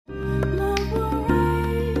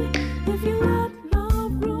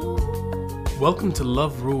Welcome to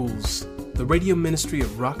Love Rules, the radio ministry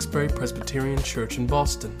of Roxbury Presbyterian Church in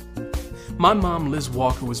Boston. My mom, Liz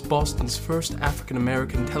Walker, was Boston's first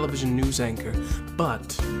African-American television news anchor,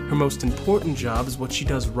 but her most important job is what she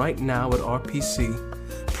does right now at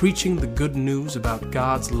RPC, preaching the good news about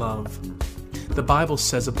God's love. The Bible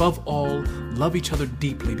says, above all, love each other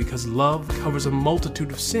deeply because love covers a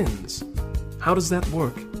multitude of sins. How does that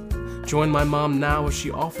work? Join my mom now as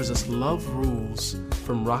she offers us Love Rules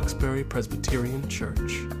from Roxbury Presbyterian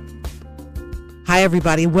Church. Hi,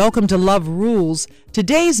 everybody. Welcome to Love Rules.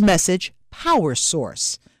 Today's message, Power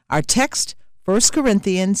Source. Our text, 1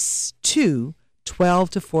 Corinthians 2,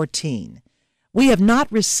 12-14. We have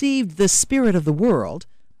not received the spirit of the world,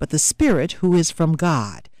 but the Spirit who is from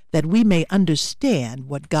God, that we may understand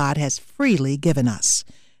what God has freely given us.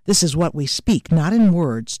 This is what we speak, not in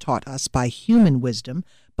words taught us by human wisdom,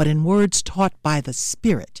 but in words taught by the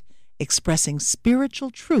Spirit, expressing spiritual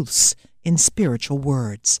truths in spiritual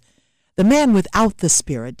words. The man without the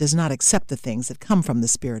Spirit does not accept the things that come from the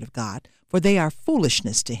Spirit of God, for they are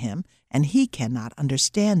foolishness to him, and he cannot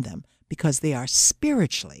understand them, because they are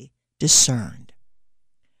spiritually discerned.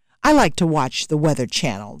 I like to watch the Weather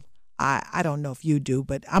Channel. I don't know if you do,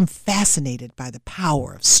 but I'm fascinated by the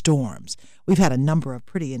power of storms. We've had a number of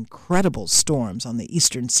pretty incredible storms on the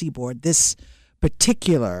eastern seaboard this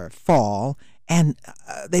particular fall, and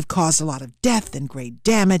they've caused a lot of death and great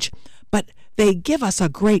damage, but they give us a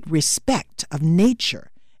great respect of nature.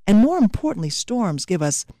 And more importantly, storms give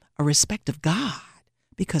us a respect of God,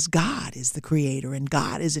 because God is the creator and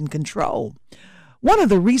God is in control. One of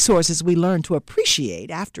the resources we learn to appreciate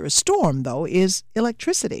after a storm, though, is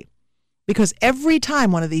electricity. Because every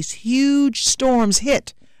time one of these huge storms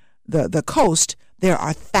hit the coast, there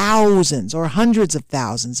are thousands or hundreds of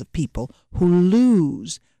thousands of people who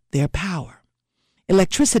lose their power.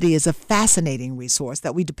 Electricity is a fascinating resource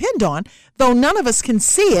that we depend on, though none of us can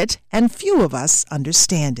see it and few of us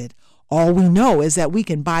understand it. All we know is that we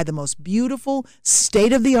can buy the most beautiful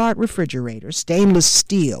state-of-the-art refrigerator, stainless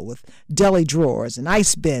steel with deli drawers and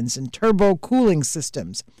ice bins and turbo cooling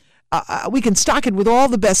systems. We can stock it with all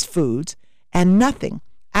the best foods, and nothing,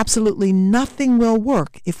 absolutely nothing will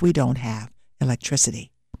work if we don't have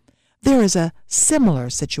electricity. There is a similar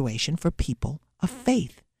situation for people of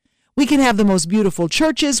faith. We can have the most beautiful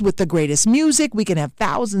churches with the greatest music. We can have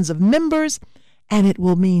thousands of members, and it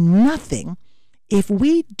will mean nothing if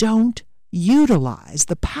we don't utilize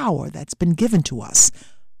the power that's been given to us,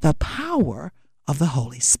 the power of the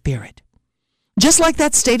Holy Spirit. Just like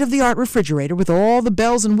that state-of-the-art refrigerator with all the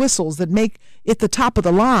bells and whistles that make it the top of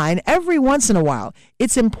the line, every once in a while,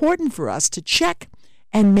 it's important for us to check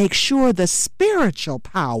and make sure the spiritual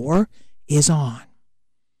power is on.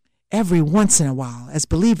 Every once in a while, as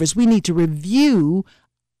believers, we need to review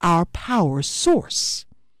our power source.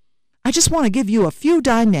 I just want to give you a few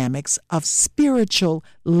dynamics of spiritual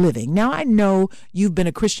living. Now, I know you've been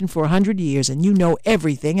a Christian for 100 years and you know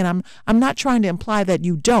everything, and I'm not trying to imply that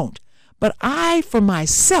you don't. But I, for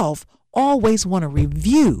myself, always want to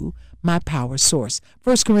review my power source.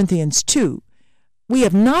 1 Corinthians 2, we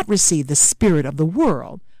have not received the spirit of the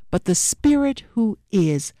world, but the Spirit who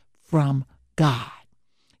is from God.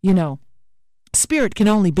 You know, spirit can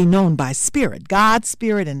only be known by spirit. God's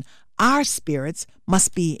spirit and our spirits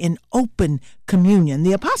must be in open communion.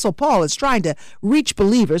 The Apostle Paul is trying to reach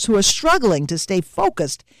believers who are struggling to stay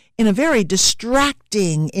focused in a very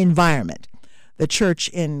distracting environment. The church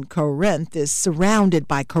in Corinth is surrounded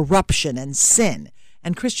by corruption and sin,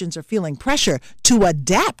 and Christians are feeling pressure to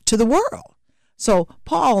adapt to the world. So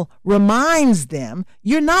Paul reminds them,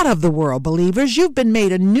 you're not of the world, believers. You've been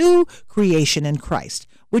made a new creation in Christ,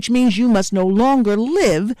 which means you must no longer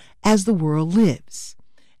live as the world lives.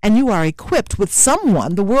 And you are equipped with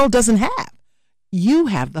someone the world doesn't have. You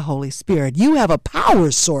have the Holy Spirit. You have a power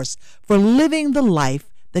source for living the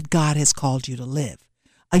life that God has called you to live.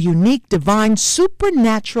 A unique, divine,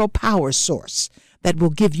 supernatural power source that will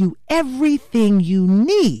give you everything you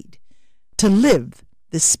need to live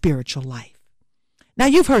this spiritual life. Now,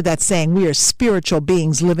 you've heard that saying, we are spiritual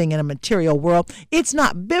beings living in a material world. It's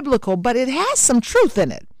not biblical, but it has some truth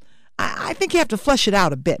in it. I think you have to flesh it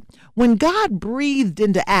out a bit. When God breathed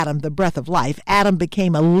into Adam the breath of life, Adam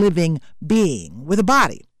became a living being with a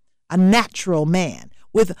body, a natural man,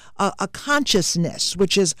 with a consciousness,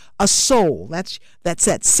 which is a soul. That's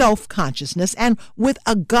that self-consciousness, and with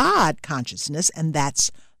a God consciousness, and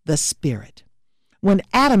that's the spirit. When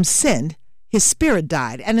Adam sinned, his spirit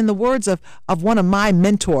died. And in the words of one of my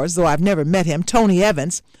mentors, though I've never met him, Tony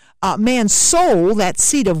Evans, man's soul, that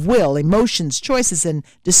seat of will, emotions, choices, and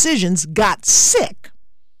decisions, got sick.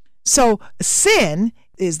 So sin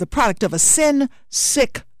is the product of a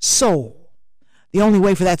sin-sick soul. The only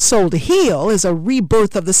way for that soul to heal is a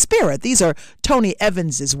rebirth of the spirit. These are Tony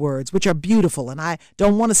Evans's words, which are beautiful, and I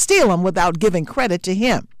don't want to steal them without giving credit to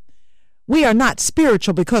him. We are not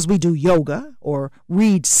spiritual because we do yoga or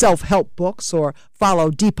read self-help books or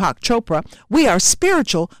follow Deepak Chopra. We are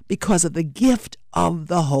spiritual because of the gift of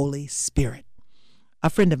the Holy Spirit. A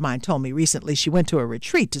friend of mine told me recently she went to a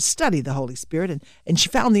retreat to study the Holy Spirit, and she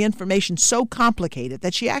found the information so complicated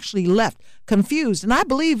that she actually left confused. And I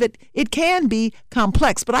believe it can be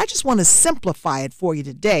complex, but I just want to simplify it for you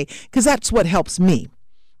today because that's what helps me.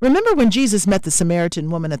 Remember when Jesus met the Samaritan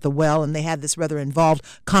woman at the well and they had this rather involved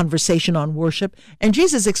conversation on worship? And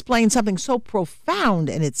Jesus explained something so profound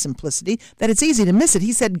in its simplicity that it's easy to miss it.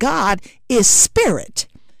 He said, God is spirit,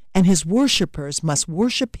 and his worshipers must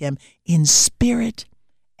worship him in spirit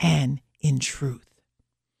and in truth.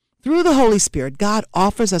 Through the Holy Spirit, God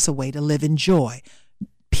offers us a way to live in joy,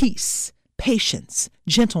 peace, patience,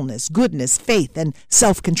 gentleness, goodness, faith, and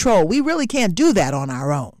self-control. We really can't do that on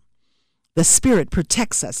our own. The Spirit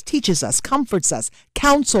protects us, teaches us, comforts us,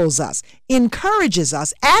 counsels us, encourages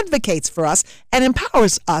us, advocates for us, and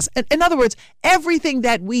empowers us. In other words, everything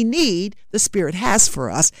that we need, the Spirit has for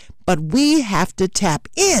us, but we have to tap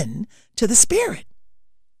in to the Spirit.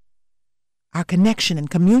 Our connection and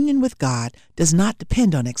communion with God does not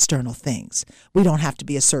depend on external things. We don't have to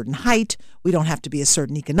be a certain height. We don't have to be a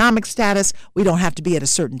certain economic status. We don't have to be at a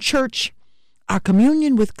certain church. Our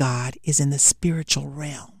communion with God is in the spiritual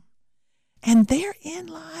realm. And therein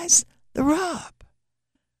lies the rub.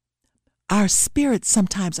 Our spirits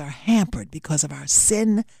sometimes are hampered because of our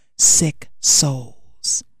sin-sick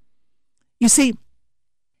souls. You see,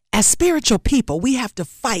 as spiritual people, we have to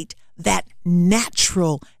fight that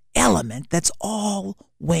natural element that's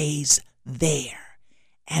always there.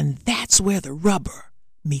 And that's where the rubber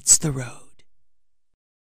meets the road.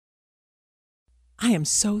 I am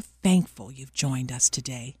so thankful you've joined us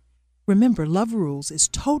today. Remember, Love Rules is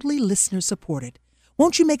totally listener supported.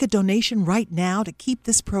 Won't you make a donation right now to keep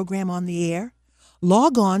this program on the air?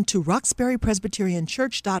 Log on to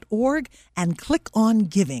roxburypresbyterianchurch.org and click on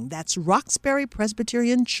Giving. That's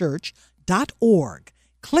roxburypresbyterianchurch.org.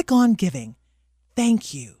 Click on Giving.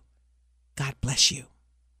 Thank you. God bless you.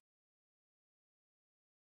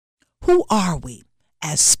 Who are we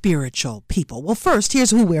as spiritual people? Well, first, here's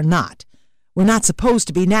who we're not. We're not supposed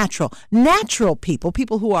to be natural. Natural people,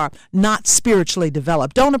 people who are not spiritually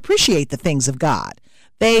developed, don't appreciate the things of God.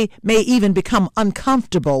 They may even become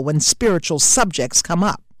uncomfortable when spiritual subjects come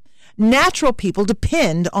up. Natural people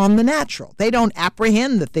depend on the natural. They don't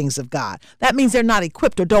apprehend the things of God. That means they're not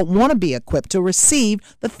equipped or don't want to be equipped to receive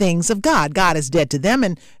the things of God. God is dead to them,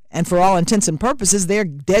 and for all intents and purposes, they're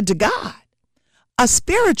dead to God. A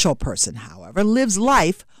spiritual person, however, lives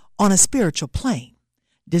life on a spiritual plane,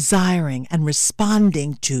 desiring and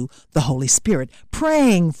responding to the Holy Spirit,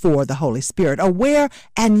 praying for the Holy Spirit, aware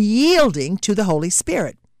and yielding to the Holy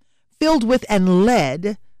Spirit, filled with and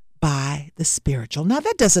led by the spiritual. Now,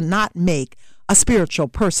 that does not make a spiritual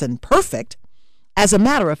person perfect. As a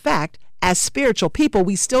matter of fact, as spiritual people,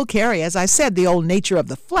 we still carry, as I said, the old nature of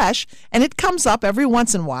the flesh, and it comes up every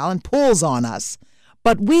once in a while and pulls on us.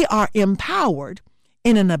 But we are empowered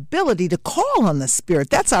in an ability to call on the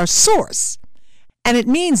Spirit. That's our source. And it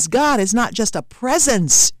means God is not just a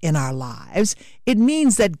presence in our lives. It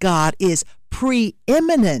means that God is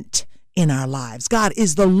preeminent in our lives. God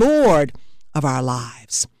is the Lord of our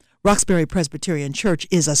lives. Roxbury Presbyterian Church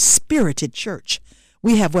is a spirited church.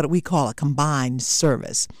 We have what we call a combined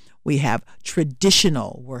service. We have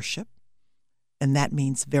traditional worship, and that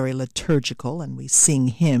means very liturgical, and we sing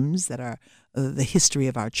hymns that are the history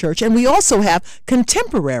of our church. And we also have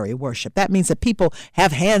contemporary worship. That means that people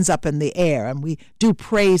have hands up in the air, and we do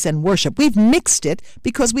praise and worship. We've mixed it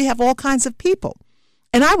because we have all kinds of people.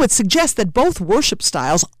 And I would suggest that both worship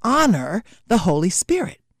styles honor the Holy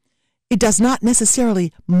Spirit. It does not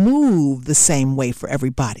necessarily move the same way for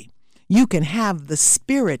everybody. You can have the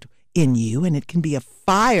Spirit in you, and it can be a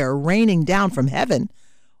fire raining down from heaven,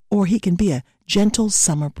 or he can be a gentle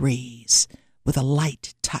summer breeze with a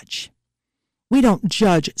light touch. We don't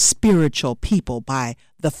judge spiritual people by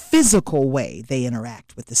the physical way they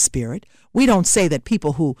interact with the Spirit. We don't say that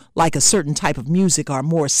people who like a certain type of music are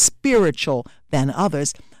more spiritual than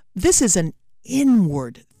others. This is an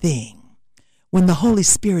inward thing. When the Holy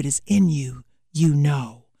Spirit is in you, you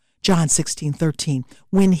know. John 16:13,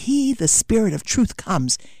 when he, the Spirit of truth,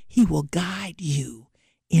 comes, he will guide you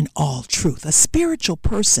in all truth. A spiritual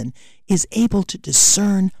person is able to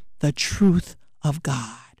discern the truth of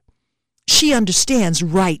God. She understands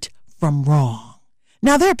right from wrong.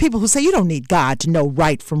 Now, there are people who say you don't need God to know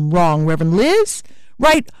right from wrong, Reverend Liz.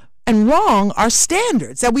 Right and wrong are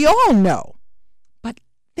standards that we all know.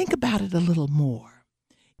 think about it a little more.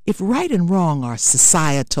 If right and wrong are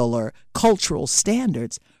societal or cultural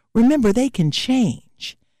standards, remember they can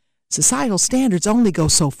change. Societal standards only go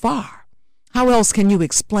so far. How else can you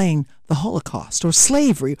explain the Holocaust or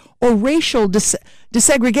slavery or racial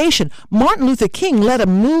desegregation? Martin Luther King led a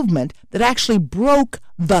movement that actually broke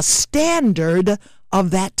the standard of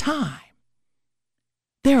that time.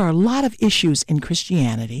 There are a lot of issues in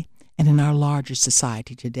Christianity and in our larger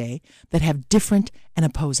society today that have different and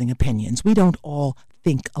opposing opinions. We don't all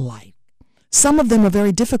think alike. Some of them are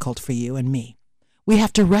very difficult for you and me. We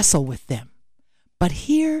have to wrestle with them. But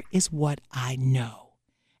here is what I know,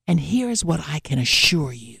 and here is what I can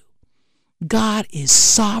assure you. God is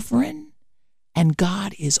sovereign, and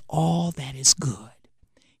God is all that is good.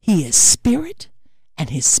 He is spirit, and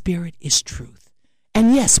his spirit is truth.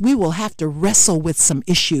 And yes, we will have to wrestle with some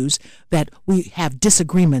issues that we have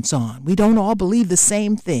disagreements on. We don't all believe the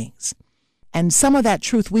same things. And some of that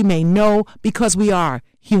truth we may know because we are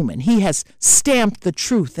human. He has stamped the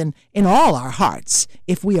truth in all our hearts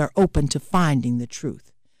if we are open to finding the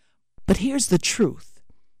truth. But here's the truth.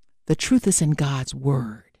 The truth is in God's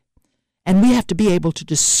word. And we have to be able to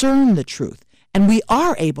discern the truth. And we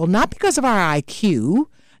are able, not because of our IQ,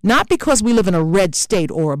 not because we live in a red state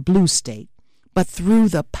or a blue state, but through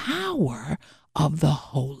the power of the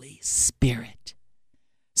Holy Spirit.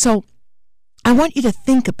 So I want you to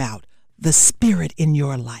think about the Spirit in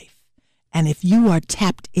your life, and if you are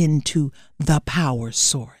tapped into the power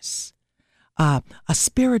source. A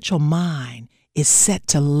spiritual mind is set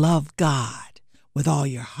to love God with all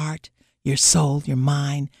your heart, your soul, your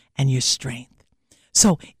mind, and your strength.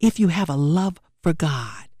 So if you have a love for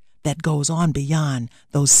God that goes on beyond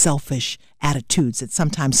those selfish attitudes that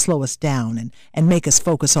sometimes slow us down and make us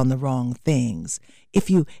focus on the wrong things.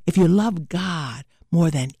 If you love God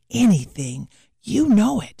more than anything, you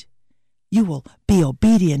know it. You will be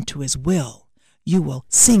obedient to his will. You will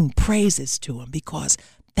sing praises to him because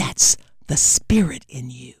that's the Spirit in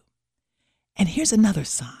you. And here's another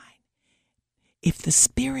sign. If the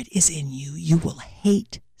Spirit is in you, you will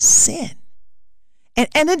hate sin.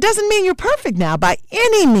 And it doesn't mean you're perfect now by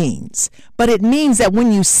any means, but it means that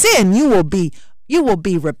when you sin, you will be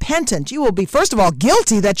repentant. You will be, first of all,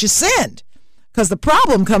 guilty that you sinned, because the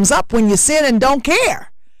problem comes up when you sin and don't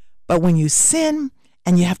care. But when you sin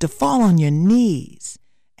and you have to fall on your knees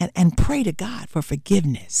and pray to God for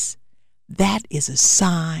forgiveness, that is a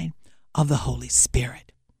sign of the Holy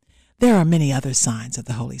Spirit. There are many other signs of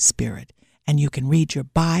the Holy Spirit, and you can read your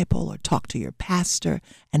Bible or talk to your pastor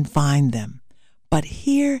and find them. But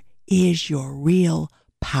here is your real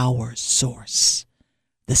power source,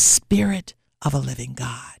 the Spirit of a living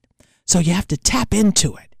God. So you have to tap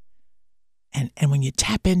into it. And when you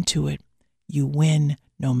tap into it, you win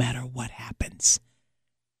no matter what happens.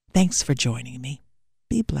 Thanks for joining me.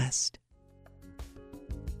 Be blessed.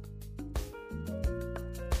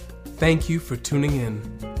 Thank you for tuning in.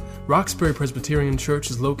 Roxbury Presbyterian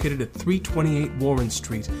Church is located at 328 Warren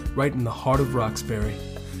Street, right in the heart of Roxbury.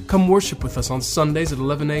 Come worship with us on Sundays at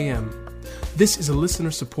 11 a.m. This is a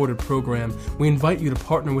listener-supported program. We invite you to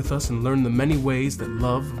partner with us and learn the many ways that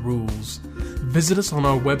love rules. Visit us on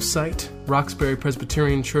our website,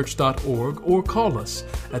 roxburypresbyterianchurch.org, or call us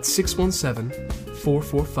at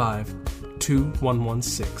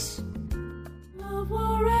 617-445-2116. Love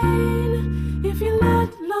will reign if you love.